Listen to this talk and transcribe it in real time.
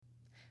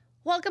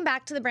Welcome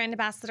back to the Brand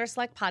Ambassador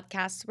Select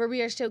podcast, where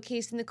we are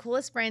showcasing the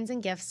coolest brands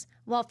and gifts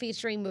while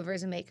featuring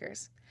movers and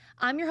makers.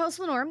 I'm your host,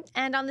 Lenore,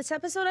 and on this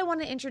episode, I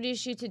want to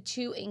introduce you to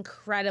two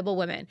incredible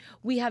women.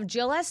 We have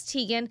Jill S.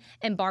 Teigen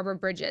and Barbara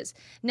Bridges.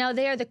 Now,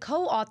 they are the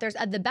co-authors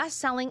of the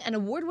best-selling and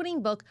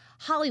award-winning book,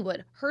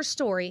 Hollywood, Her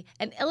Story,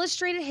 An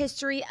Illustrated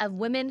History of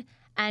Women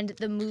and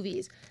the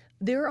Movies.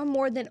 There are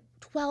more than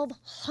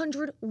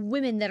 1,200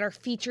 women that are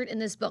featured in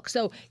this book.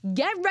 So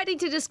get ready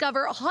to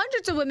discover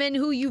hundreds of women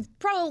who you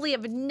probably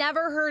have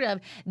never heard of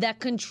that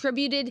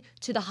contributed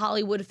to the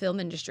Hollywood film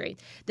industry.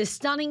 The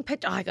stunning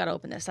picture, I gotta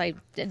open this. I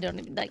don't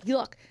even,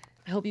 look,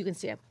 I hope you can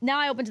see it. Now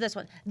I open to this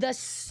one. The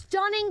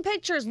stunning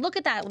pictures, look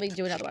at that. Let me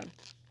do another one.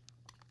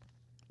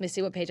 Let me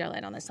see what page I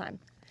land on this time.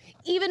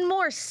 Even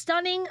more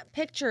stunning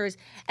pictures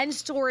and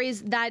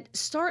stories that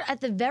start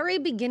at the very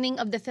beginning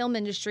of the film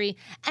industry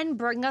and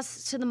bring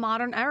us to the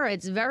modern era.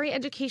 It's very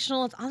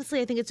educational.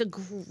 Honestly, I think it's a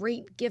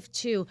great gift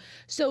too.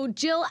 So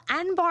Jill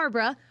and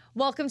Barbara,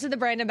 welcome to the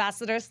Brand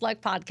Ambassador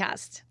Select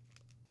podcast.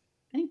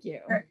 Thank you.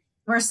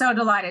 We're so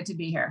delighted to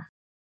be here.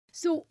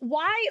 So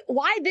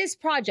why this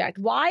project?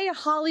 Why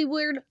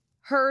Hollywood,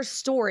 Her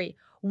Story?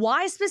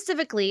 Why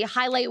specifically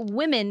highlight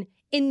women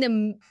in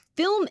the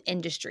film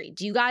industry?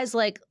 Do you guys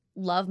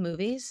love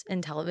movies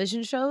and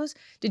television shows?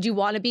 Did you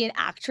want to be an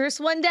actress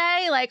one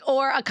day,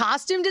 or a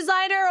costume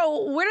designer?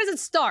 Or where does it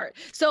start?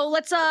 So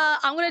let's,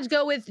 I'm going to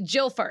go with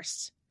Jill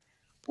first.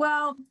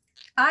 Well,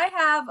 I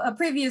have a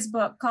previous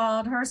book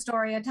called Her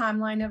Story, A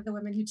Timeline of the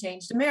Women Who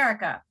Changed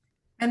America.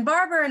 And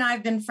Barbara and I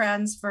have been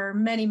friends for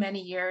many, many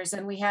years,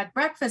 and we had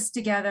breakfast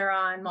together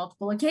on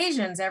multiple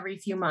occasions every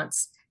few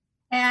months.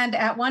 And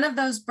at one of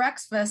those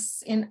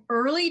breakfasts in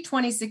early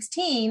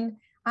 2016,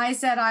 I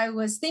said I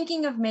was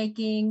thinking of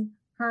making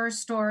Her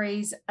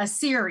Stories a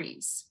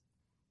series,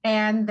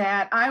 and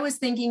that I was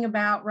thinking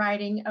about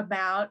writing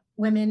about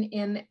women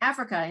in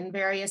Africa, in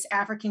various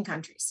African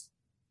countries.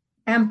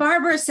 And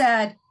Barbara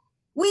said,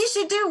 we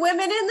should do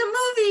women in the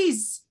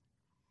movies.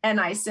 And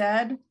I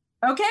said,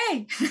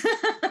 okay.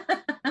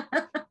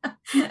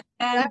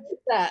 And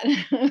that.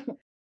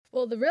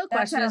 Well, the real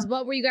question is,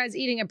 what were you guys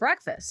eating at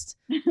breakfast?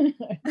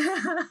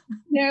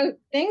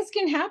 Things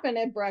can happen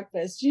at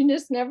breakfast. You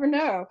just never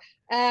know.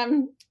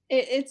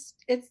 It's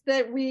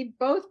that we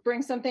both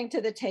bring something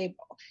to the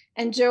table.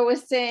 And Jo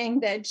was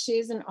saying that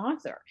she's an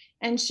author,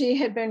 and she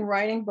had been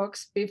writing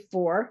books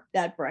before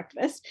that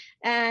breakfast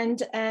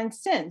and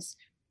since.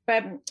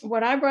 But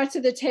what I brought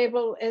to the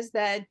table is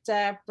that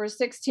for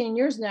 16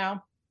 years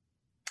now,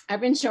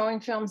 I've been showing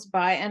films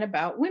by and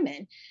about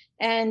women,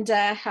 and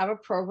have a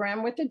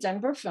program with the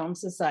Denver Film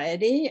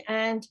Society.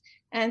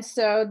 And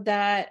so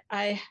that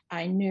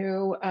I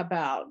knew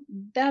about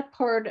that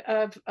part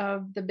of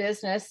the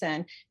business,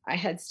 and I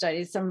had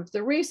studied some of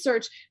the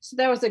research. So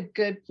that was a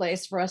good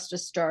place for us to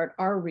start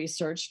our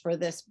research for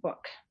this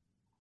book.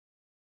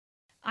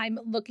 I'm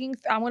going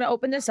to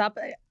open this up,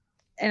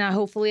 and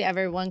hopefully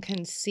everyone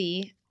can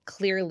see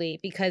clearly,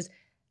 because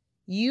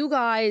you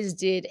guys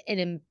did an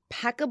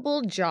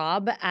impeccable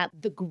job at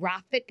the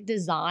graphic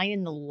design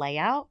and the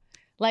layout.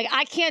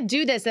 I can't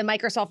do this in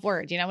Microsoft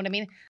Word, you know what I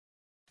mean?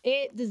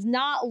 It does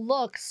not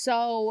look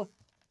so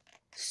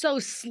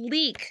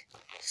sleek,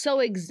 so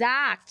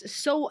exact,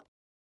 so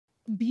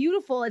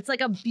beautiful. It's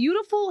like a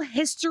beautiful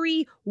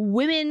history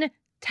women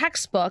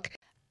textbook.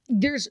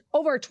 There's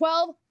over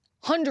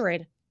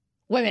 1,200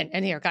 women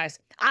in here, guys.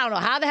 I don't know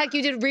how the heck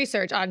you did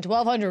research on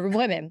 1,200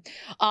 women.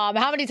 How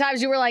many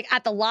times you were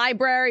at the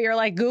library, you're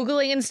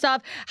Googling and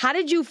stuff. How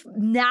did you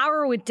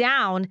narrow it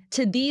down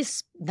to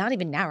these, not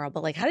even narrow,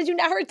 but how did you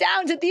narrow it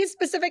down to these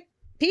specific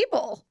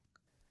people?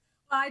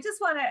 I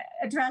just want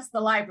to address the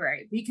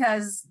library,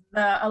 because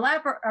the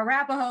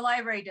Arapahoe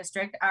Library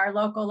District, our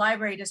local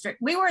library district,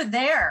 we were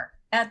there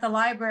at the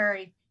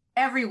library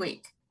every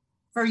week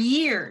for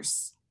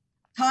years,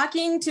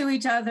 talking to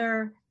each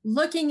other,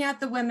 looking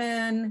at the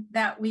women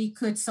that we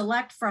could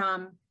select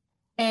from,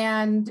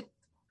 and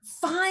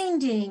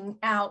finding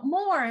out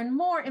more and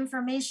more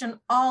information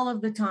all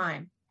of the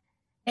time.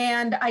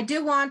 And I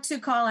do want to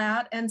call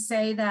out and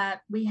say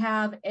that we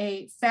have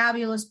a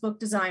fabulous book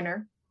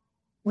designer.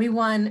 We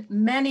won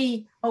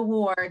many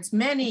awards,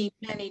 many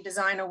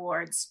design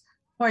awards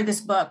for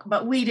this book,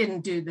 but we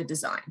didn't do the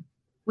design.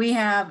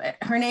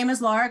 Her name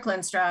is Laura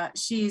Klinstra.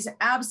 She's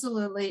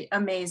absolutely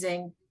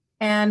amazing.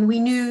 And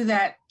we knew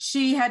that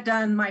she had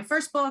done my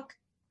first book,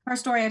 Her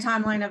Story, A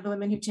Timeline of the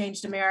Women Who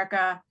Changed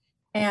America,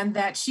 and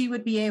that she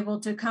would be able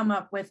to come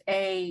up with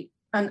an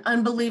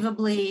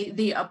unbelievably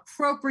the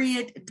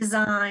appropriate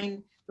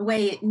design, the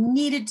way it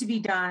needed to be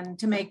done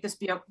to make this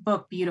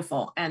book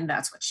beautiful. And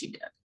that's what she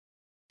did.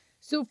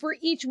 So for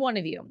each one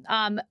of you,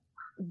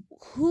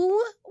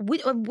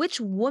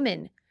 which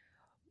woman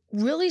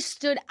really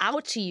stood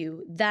out to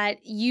you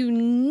that you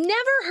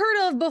never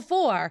heard of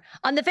before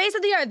on the face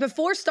of the earth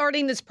before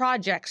starting this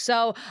project?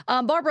 So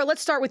Barbara,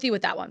 let's start with you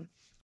with that one.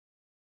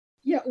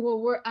 Yeah,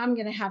 well, I'm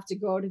going to have to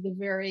go to the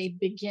very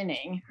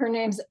beginning. Her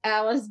name's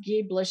Alice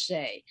Guy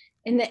Blaché.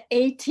 In the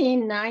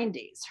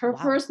 1890s. Her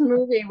first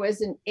movie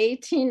was in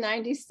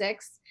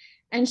 1896.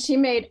 and she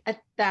made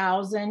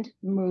 1,000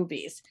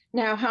 movies.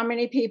 Now, how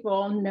many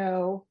people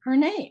know her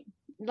name?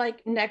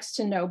 Like next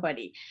to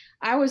nobody.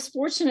 I was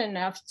fortunate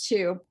enough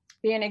to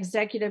be an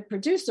executive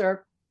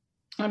producer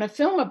on a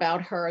film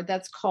about her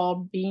that's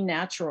called Be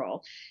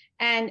Natural.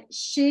 And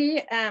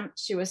she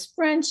was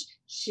French.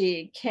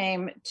 She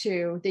came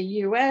to the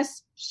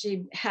US.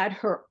 She had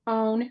her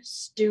own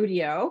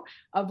studio,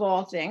 of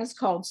all things,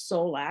 called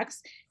Solax.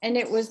 And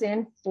it was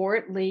in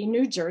Fort Lee,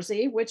 New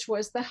Jersey, which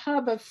was the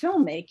hub of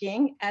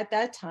filmmaking at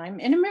that time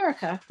in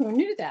America. Who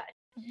knew that?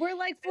 We're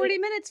like 40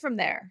 minutes from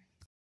there.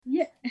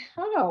 Yeah.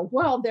 Oh,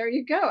 well, there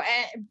you go.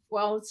 And,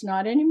 well, it's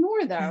not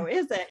anymore, though,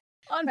 is it?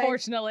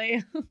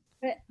 Unfortunately.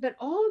 But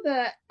all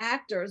the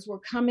actors were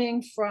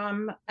coming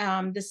from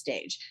the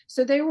stage.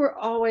 So they were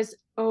always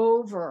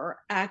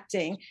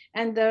overacting.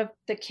 And the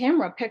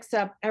camera picks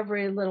up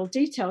every little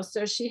detail.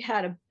 So she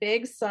had a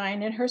big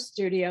sign in her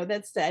studio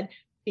that said,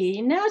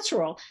 "Be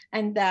natural."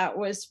 And that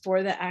was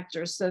for the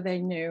actors. So they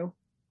knew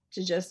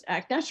to just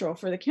act natural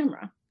for the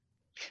camera.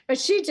 But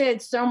she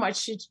did so much.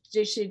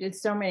 She did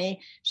so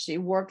many. She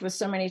worked with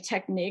so many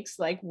techniques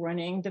like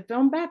running the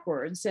film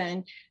backwards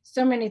and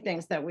so many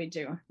things that we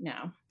do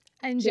now.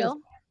 And Jill,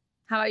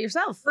 how about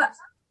yourself?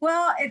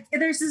 Well,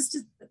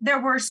 there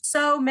were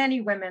so many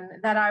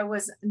women that I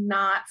was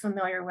not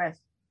familiar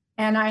with.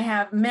 And I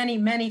have many,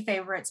 many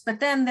favorites. But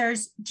then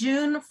there's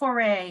June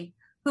Foray,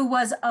 who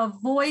was a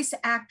voice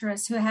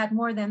actress who had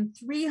more than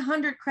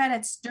 300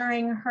 credits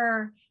during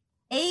her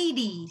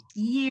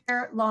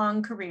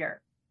 80-year-long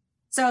career.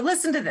 So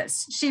listen to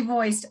this. She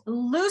voiced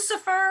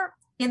Lucifer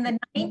in the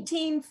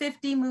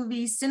 1950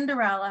 movie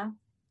Cinderella.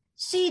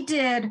 She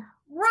did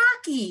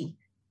Rocky,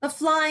 the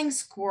Flying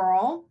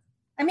Squirrel.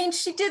 I mean,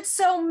 she did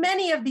so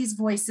many of these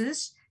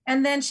voices.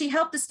 And then she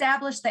helped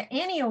establish the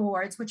Annie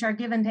Awards, which are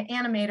given to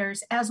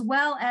animators, as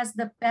well as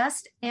the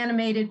Best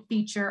Animated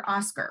Feature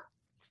Oscar.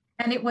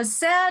 And it was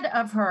said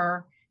of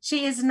her,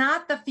 she is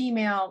not the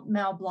female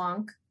Mel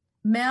Blanc.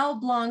 Mel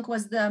Blanc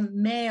was the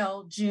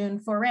male June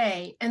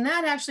Foray. And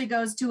that actually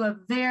goes to a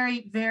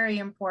very, very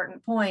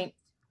important point,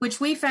 which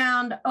we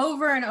found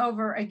over and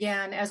over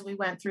again as we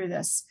went through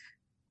this.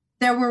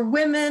 There were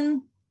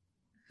women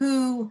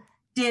who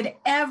did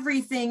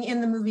everything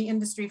in the movie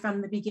industry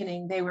from the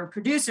beginning. They were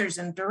producers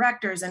and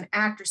directors and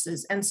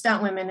actresses and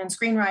stunt women and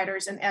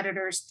screenwriters and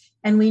editors.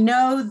 And we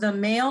know the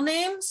male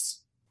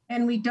names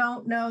and we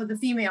don't know the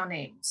female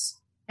names.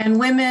 And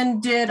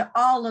women did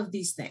all of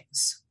these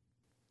things.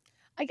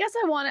 I guess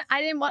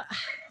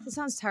this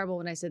sounds terrible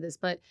when I say this,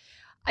 but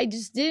I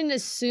just didn't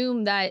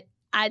assume that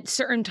at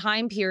certain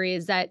time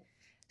periods that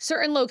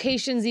certain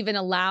locations even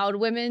allowed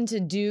women to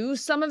do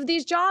some of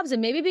these jobs.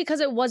 And maybe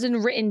because it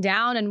wasn't written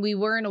down and we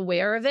weren't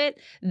aware of it,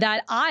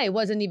 that I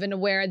wasn't even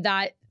aware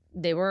that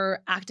they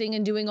were acting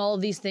and doing all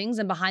of these things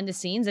and behind the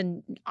scenes,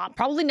 and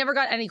probably never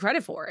got any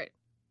credit for it.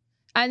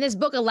 And this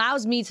book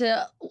allows me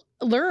to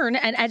learn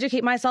and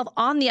educate myself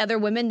on the other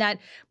women that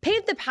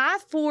paved the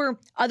path for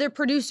other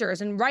producers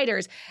and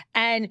writers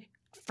and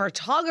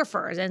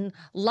photographers and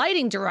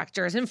lighting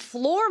directors and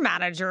floor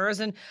managers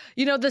and,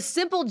 the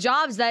simple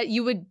jobs that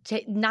you would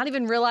not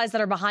even realize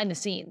that are behind the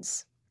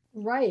scenes.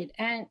 Right.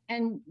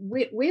 And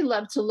we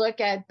love to look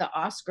at the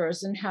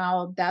Oscars and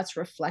how that's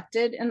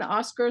reflected in the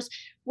Oscars,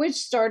 which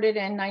started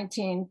in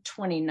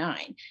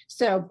 1929.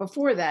 So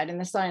before that, in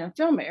the silent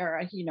film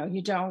era,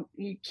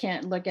 you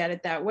can't look at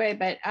it that way.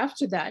 But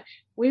after that,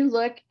 we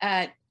look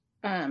at,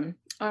 on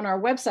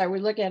our website, we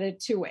look at it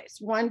two ways,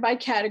 one by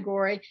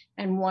category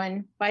and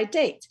one by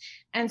date.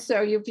 And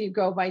so if you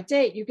go by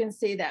date, you can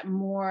see that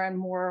more and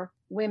more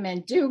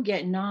women do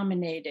get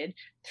nominated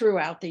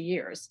throughout the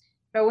years.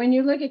 But when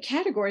you look at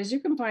categories, you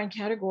can find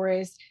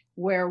categories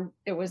where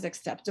it was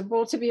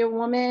acceptable to be a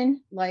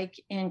woman, like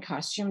in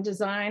costume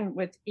design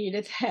with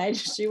Edith Head.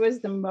 She was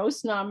the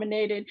most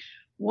nominated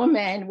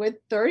woman with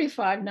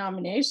 35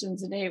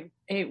 nominations and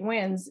eight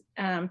wins.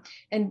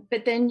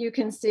 But then you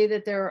can see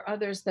that there are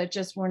others that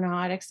just were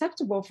not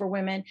acceptable for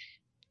women.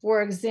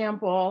 For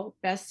example,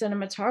 Best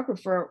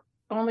Cinematographer,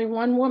 only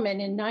one woman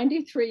in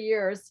 93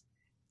 years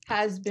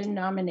has been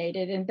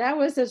nominated. And that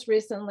was as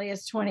recently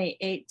as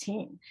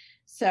 2018.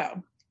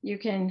 So you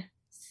can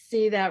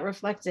see that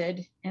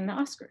reflected in the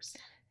Oscars.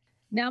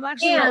 Now I'm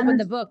actually going to open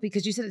the book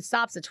because you said it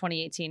stops at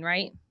 2018,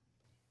 right?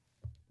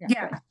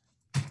 Yeah.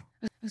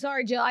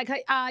 Sorry, Jill. I cut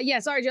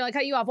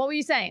you off. What were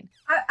you saying?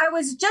 I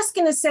was just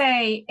going to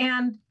say,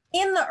 and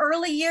in the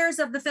early years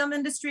of the film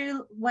industry,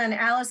 when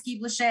Alice Guy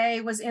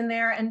Blaché was in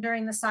there and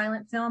during the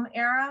silent film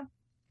era,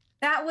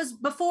 that was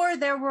before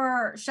there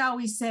were, shall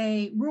we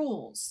say,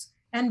 rules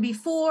and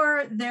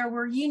before there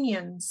were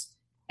unions.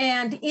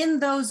 And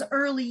in those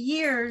early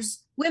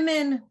years,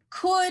 women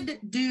could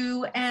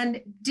do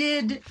and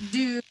did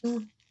do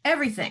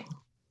everything.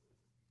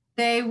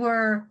 They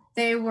were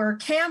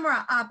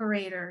camera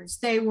operators,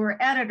 they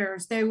were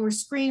editors, they were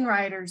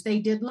screenwriters, they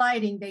did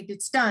lighting, they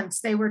did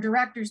stunts, they were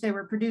directors, they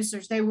were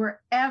producers, they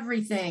were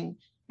everything.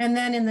 And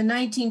then in the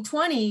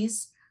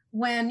 1920s,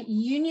 when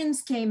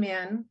unions came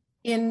in,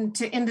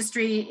 into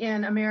industry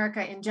in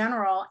America in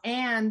general,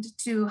 and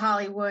to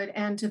Hollywood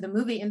and to the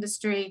movie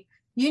industry,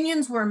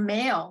 unions were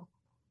male.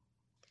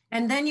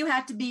 And then you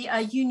had to be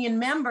a union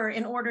member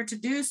in order to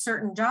do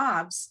certain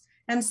jobs.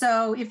 And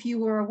so if you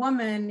were a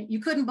woman, you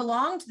couldn't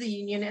belong to the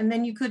union, and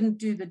then you couldn't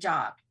do the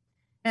job.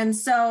 And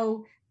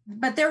so,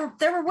 but there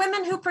were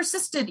women who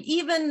persisted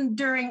even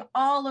during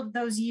all of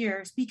those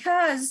years,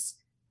 because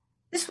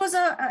this was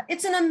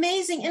it's an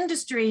amazing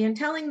industry, and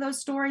telling those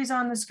stories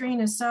on the screen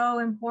is so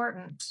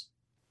important.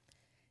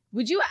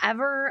 Would you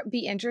ever be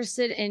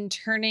interested in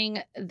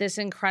turning this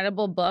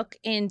incredible book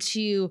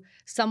into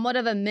somewhat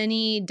of a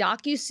mini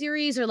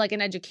docuseries or like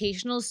an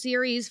educational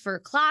series for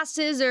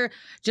classes, or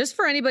just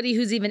for anybody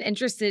who's even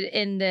interested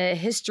in the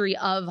history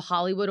of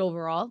Hollywood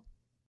overall?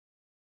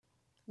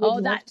 Oh,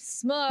 that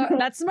smirk.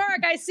 That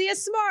smirk. I see a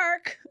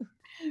smirk.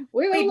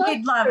 We'd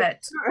love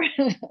it.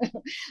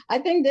 I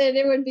think that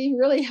it would be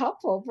really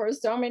helpful for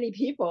so many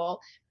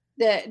people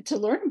to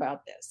learn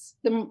about this.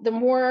 The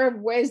more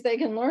ways they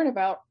can learn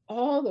about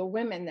all the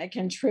women that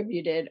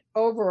contributed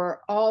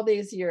over all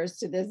these years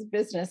to this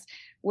business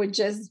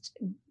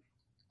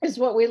is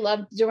what we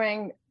love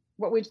doing,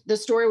 the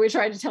story we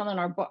tried to tell in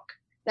our book.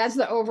 That's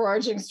the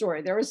overarching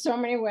story. There were so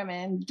many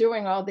women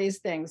doing all these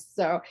things.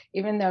 So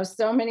even though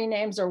so many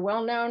names are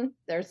well known,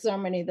 there's so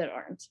many that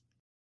aren't.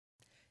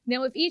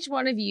 Now, if each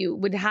one of you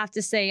would have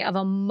to say of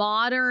a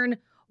modern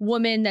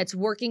woman that's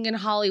working in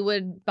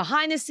Hollywood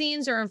behind the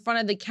scenes or in front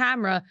of the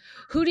camera,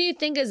 who do you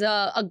think is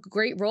a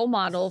great role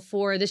model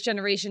for this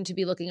generation to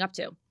be looking up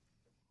to?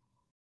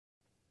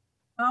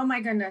 Oh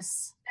my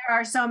goodness, there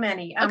are so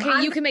many.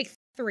 Okay, you can make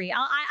three.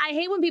 I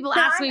hate when people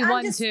ask me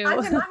one, too. I'm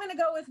going to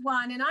go with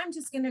one, and I'm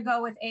just going to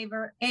go with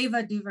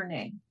Ava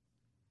DuVernay.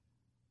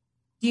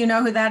 Do you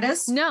know who that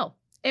is? No,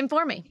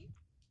 inform me.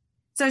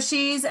 So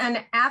she's an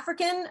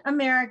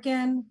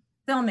African-American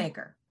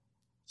filmmaker.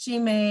 She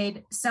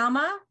made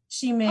Selma.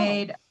 She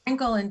made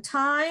Wrinkle in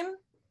Time.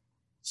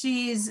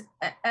 She's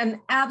an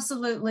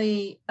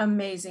absolutely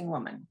amazing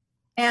woman.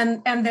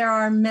 And there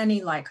are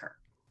many like her.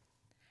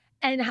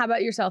 And how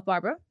about yourself,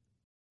 Barbara?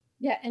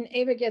 Yeah, and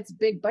Ava gets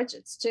big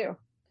budgets too.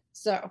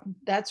 So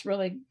that's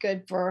really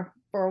good for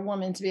a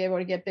woman to be able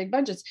to get big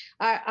budgets.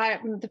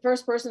 The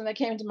first person that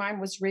came to mind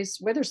was Reese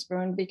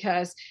Witherspoon,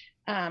 because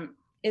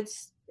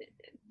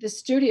the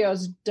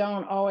studios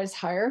don't always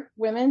hire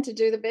women to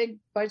do the big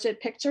budget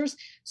pictures.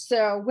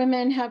 So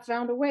women have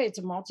found a way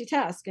to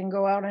multitask and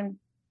go out and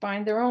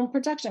find their own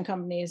production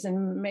companies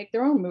and make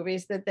their own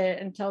movies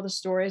and tell the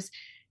stories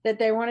that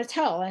they want to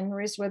tell. And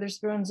Reese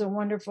Witherspoon's a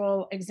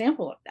wonderful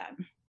example of that.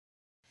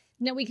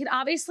 Now, we could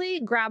obviously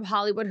grab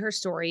Hollywood Her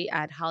Story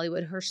at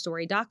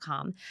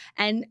HollywoodHerStory.com.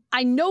 And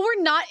I know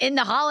we're not in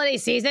the holiday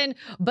season,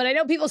 but I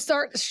know people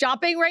start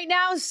shopping right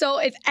now. So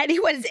if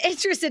anyone's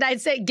interested,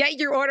 I'd say get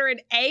your order in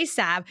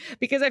ASAP,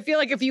 because I feel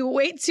like if you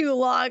wait too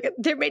long,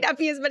 there may not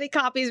be as many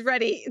copies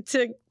ready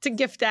to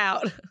gift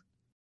out.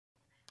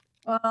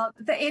 Well,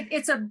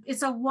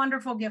 it's a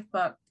wonderful gift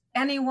book.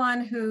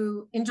 Anyone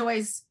who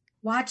enjoys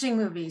watching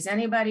movies,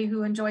 anybody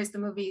who enjoys the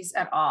movies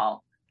at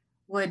all,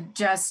 would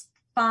just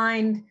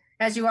find,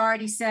 as you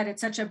already said,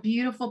 it's such a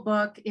beautiful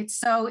book. It's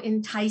so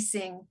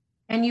enticing,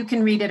 and you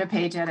can read it a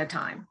page at a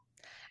time.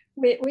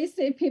 We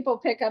see people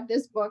pick up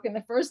this book, and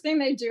the first thing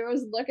they do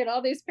is look at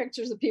all these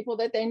pictures of people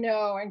that they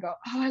know and go,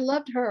 oh, I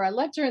loved her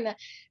in that.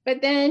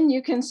 But then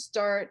you can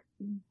start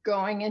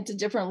going into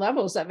different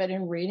levels of it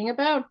and reading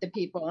about the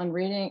people and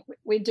reading.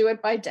 We do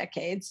it by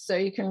decades, so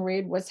you can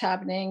read what's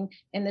happening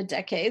in the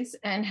decades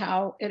and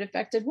how it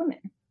affected women.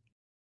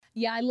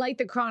 Yeah, I like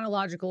the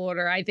chronological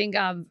order. I think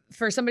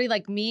for somebody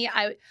like me,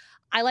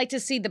 I like to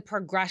see the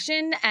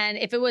progression. And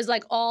if it was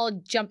like all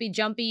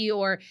jumpy,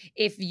 or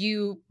if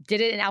you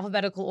did it in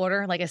alphabetical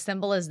order, like as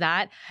simple as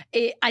that,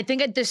 I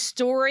think that the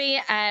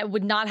story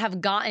would not have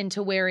gotten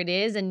to where it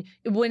is, and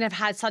it wouldn't have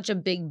had such a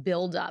big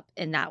buildup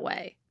in that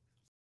way.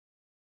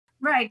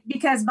 Right,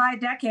 because by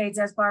decades,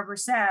 as Barbara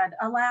said,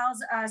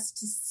 allows us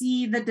to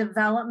see the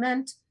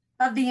development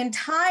of the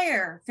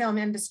entire film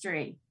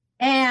industry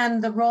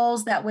and the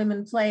roles that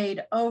women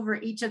played over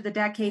each of the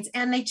decades.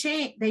 And they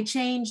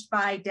changed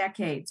by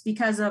decades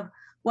because of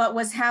what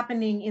was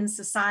happening in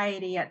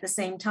society at the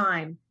same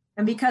time.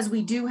 And because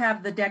we do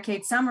have the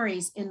decade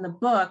summaries in the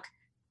book,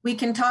 we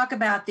can talk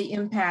about the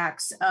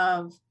impacts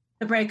of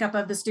the breakup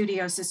of the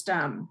studio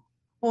system,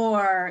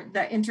 or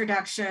the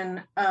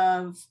introduction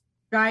of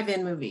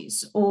drive-in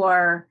movies,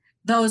 or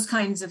those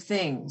kinds of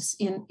things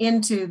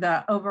into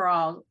the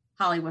overall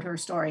Hollywood Her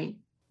Story.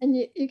 And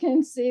you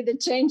can see the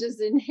changes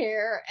in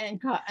hair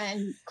and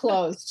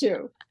clothes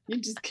too. You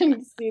just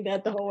can see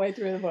that the whole way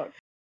through the book.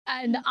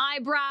 And the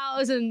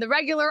eyebrows and the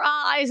regular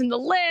eyes and the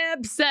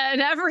lips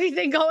and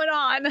everything going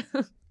on.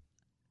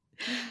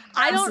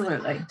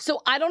 Absolutely.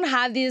 I don't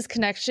have these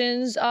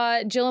connections,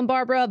 Jill and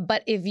Barbara,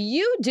 but if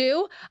you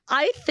do,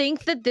 I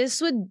think that this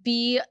would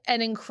be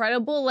an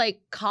incredible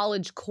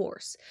college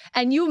course.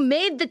 And you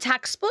made the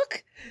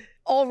textbook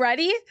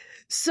already.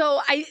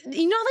 So like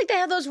they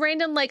have those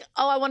random like,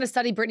 oh, I want to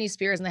study Britney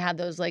Spears, and they have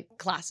those like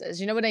classes.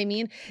 You know what I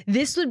mean?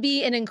 This would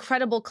be an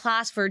incredible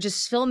class for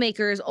just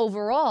filmmakers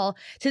overall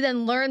to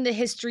then learn the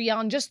history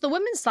on just the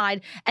women's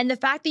side. And the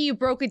fact that you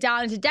broke it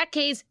down into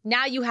decades,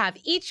 now you have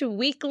each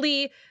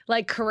weekly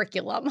like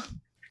curriculum.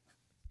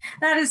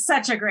 That is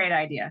such a great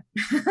idea.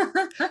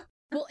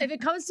 Well, if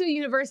it comes to a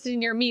university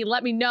near me,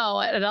 let me know,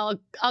 and I'll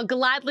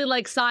gladly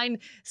like sign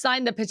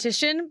the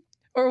petition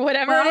or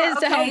whatever it is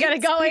to help get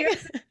it going.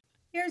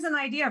 Here's an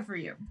idea for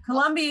you.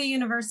 Columbia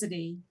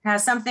University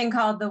has something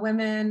called the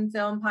Women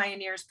Film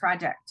Pioneers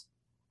Project.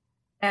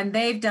 And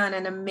they've done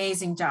an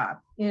amazing job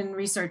in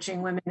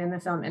researching women in the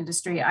film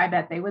industry. I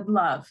bet they would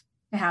love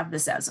to have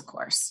this as a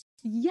course.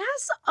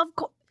 Yes, of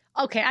course.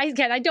 Okay,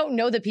 I don't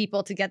know the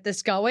people to get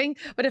this going,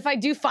 but if I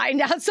do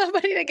find out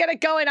somebody to get it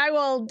going, I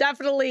will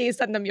definitely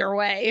send them your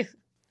way.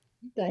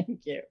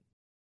 Thank you.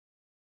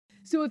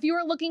 So if you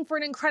are looking for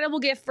an incredible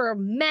gift for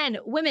men,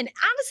 women,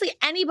 honestly,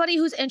 anybody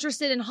who's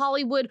interested in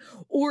Hollywood,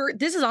 or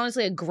this is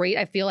honestly a great,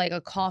 I feel like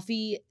a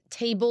coffee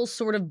table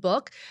sort of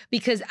book,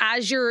 because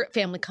as your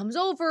family comes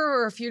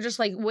over, or if you're just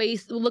like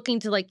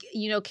looking to like,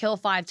 kill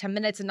 5-10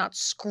 minutes and not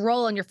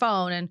scroll on your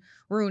phone and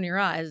ruin your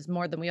eyes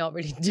more than we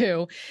already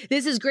do,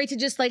 this is great to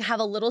just like have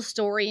a little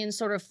story and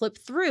sort of flip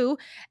through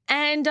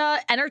and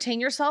entertain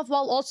yourself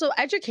while also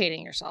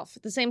educating yourself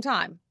at the same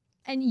time.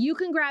 And you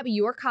can grab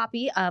your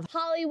copy of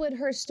Hollywood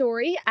Her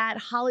Story at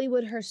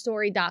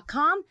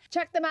HollywoodHerStory.com.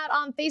 Check them out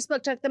on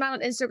Facebook, check them out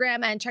on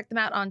Instagram, and check them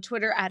out on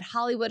Twitter at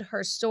Hollywood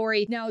Her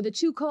Story. Now, the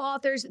two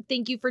co-authors,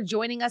 thank you for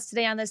joining us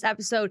today on this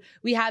episode.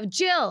 We have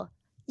Jill.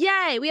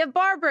 Yay. We have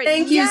Barbara.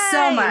 Thank you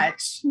so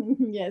much.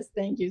 Yes,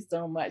 thank you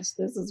so much.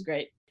 This is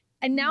great.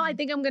 And now I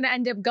think I'm going to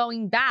end up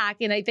going back.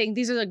 And I think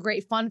these are the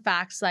great fun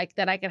facts like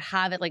that I could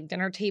have at like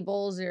dinner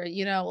tables or,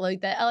 like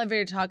the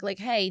elevator talk, like,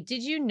 hey,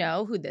 did you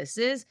know who this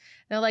is? And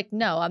they're like,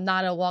 no, I'm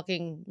not a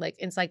walking like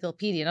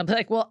encyclopedia. And I'm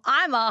like, well,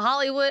 I'm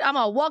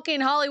a walking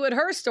Hollywood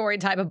Her Story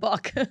type of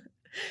book.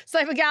 So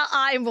I forgot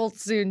I will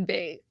soon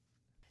be.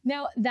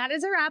 Now, that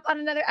is a wrap on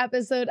another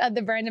episode of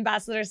the Brand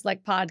Ambassador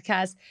Select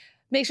podcast.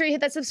 Make sure you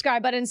hit that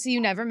subscribe button so you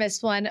never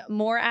miss one.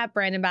 More at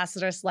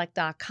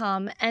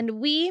brandambassadorselect.com. And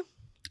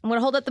I'm going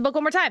to hold up the book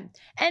one more time.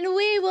 And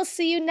we will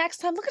see you next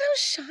time. Look at how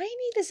shiny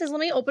this is. Let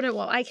me open it.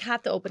 Well, I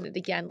have to open it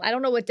again. I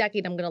don't know what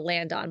decade I'm going to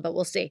land on, but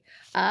we'll see.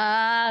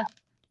 I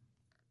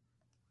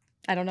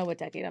don't know what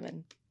decade I'm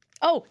in.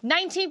 Oh,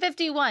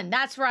 1951.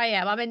 That's where I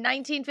am. I'm in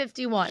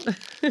 1951.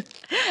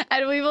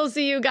 And we will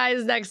see you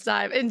guys next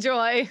time.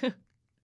 Enjoy.